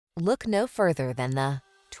Look no further than the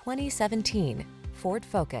 2017 Ford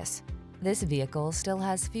Focus. This vehicle still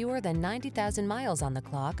has fewer than 90,000 miles on the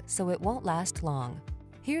clock, so it won't last long.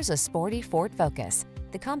 Here's a sporty Ford Focus,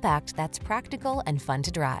 the compact that's practical and fun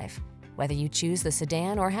to drive. Whether you choose the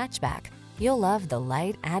sedan or hatchback, you'll love the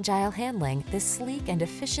light, agile handling this sleek and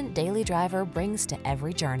efficient daily driver brings to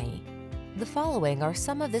every journey. The following are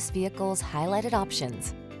some of this vehicle's highlighted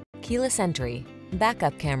options: keyless entry,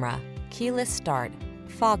 backup camera, keyless start,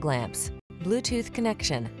 fog lamps, Bluetooth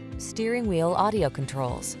connection, steering wheel audio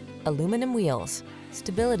controls, aluminum wheels,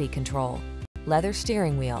 stability control, leather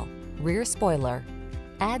steering wheel, rear spoiler.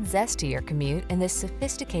 Add zest to your commute in this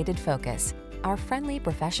sophisticated Focus. Our friendly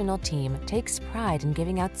professional team takes pride in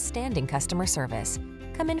giving outstanding customer service.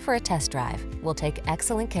 Come in for a test drive. We'll take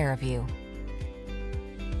excellent care of you.